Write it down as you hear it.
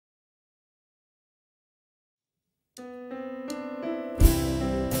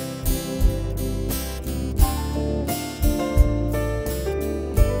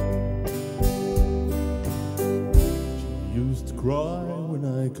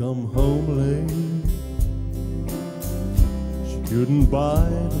come home late. She couldn't buy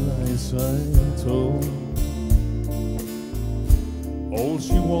the lies I told. All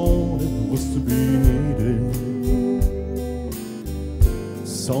she wanted was to be needed,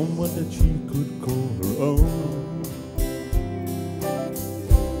 someone that she could call her own.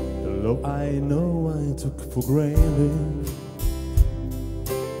 The love I know I took for granted,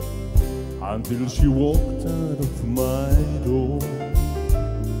 until she walked out of my door.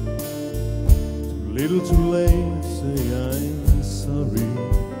 Too little too late, say I'm sorry.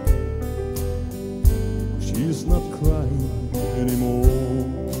 She's not crying anymore.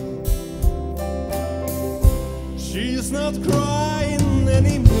 She's not crying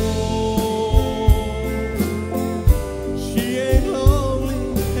anymore. She ain't lonely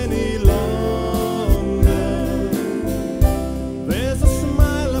any longer. There's a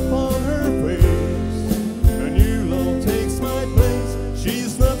smile upon her face, a new love takes my place.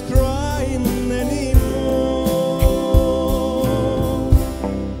 She's not crying anymore.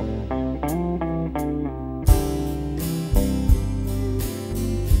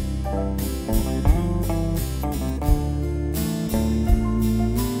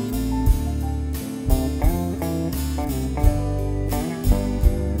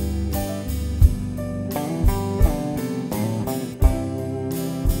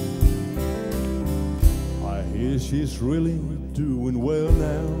 She's really doing well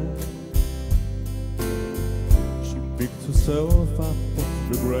now. She picked herself up off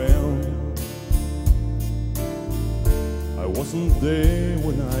the ground. I wasn't there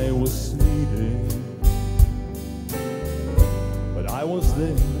when I was needed, but I was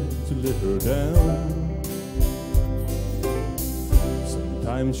there to let her down.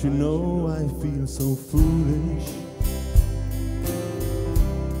 Sometimes, you know, I feel so foolish.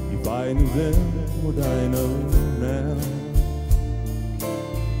 If I knew then what I know now,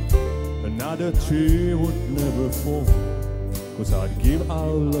 another tear would never fall, 'cause I'd give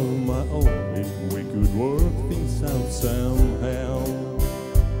our love my all if we could work things out somehow.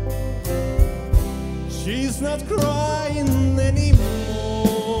 She's not crying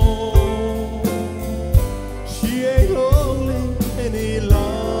anymore. She ain't lonely any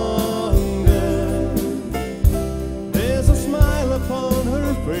longer. There's a smile upon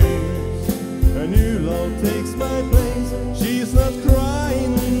her face, a new love takes my place. She's not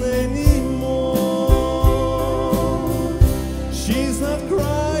crying anymore. She's not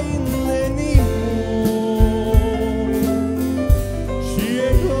crying anymore. She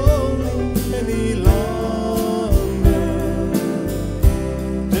ain't lonely any longer.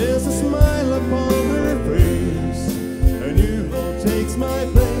 There's a smile upon her face, a new love takes my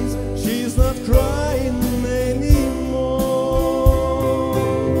place. She's not crying anymore.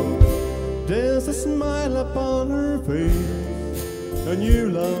 There's a smile upon her face, a new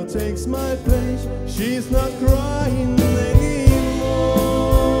love takes my place. She's not crying anymore.